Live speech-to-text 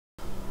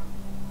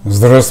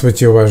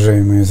Здравствуйте,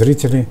 уважаемые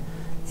зрители!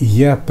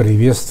 Я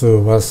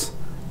приветствую вас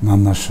на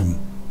нашем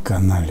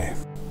канале.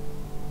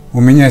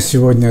 У меня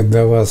сегодня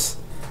для вас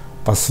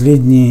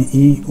последние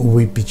и,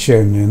 увы,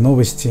 печальные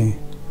новости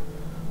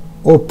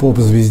о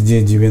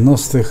поп-звезде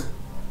 90-х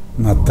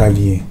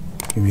Наталье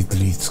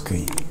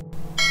Ветлицкой.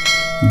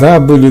 Да,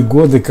 были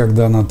годы,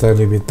 когда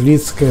Наталья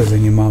Ветлицкая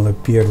занимала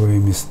первые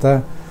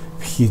места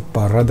в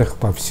хит-парадах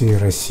по всей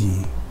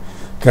России,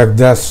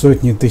 когда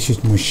сотни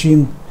тысяч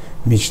мужчин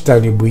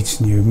мечтали быть с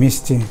ней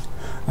вместе,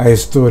 а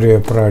история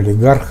про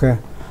олигарха,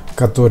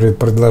 который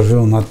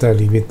предложил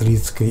Наталье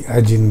Ветлицкой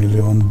 $1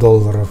 миллион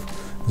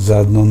за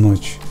одну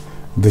ночь,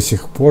 до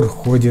сих пор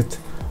ходит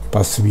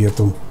по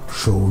свету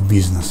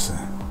шоу-бизнеса.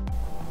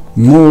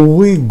 Но,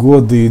 увы,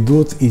 годы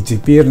идут, и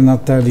теперь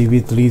Наталье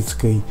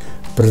Ветлицкой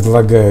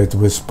предлагают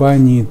в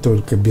Испании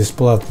только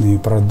бесплатные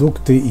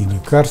продукты и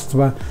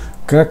лекарства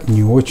как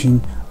не очень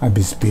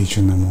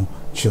обеспеченному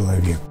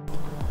человеку.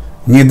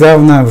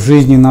 Недавно в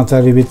жизни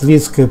Натальи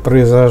Ветлицкой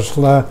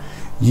произошла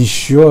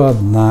еще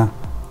одна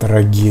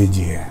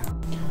трагедия.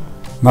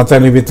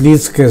 Наталья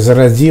Ветлицкая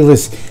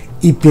заразилась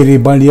и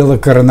переболела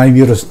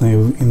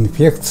коронавирусной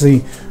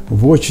инфекцией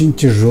в очень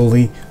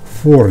тяжелой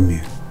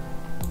форме.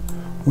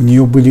 У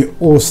нее были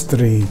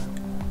острые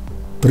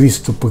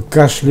приступы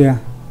кашля,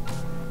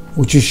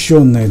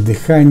 учащенное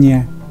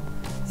дыхание,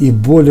 и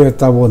более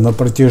того, на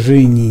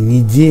протяжении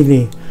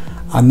недели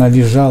она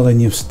лежала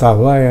не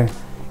вставая,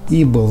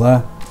 и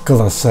была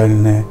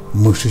колоссальная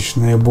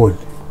мышечная боль.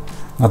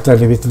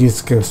 Наталья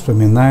Ветлицкая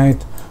вспоминает,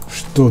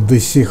 что до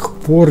сих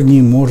пор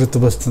не может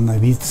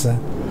восстановиться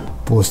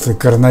после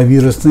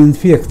коронавирусной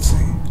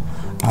инфекции,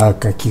 а о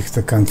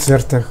каких-то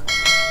концертах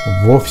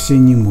вовсе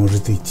не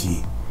может идти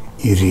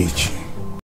и речи.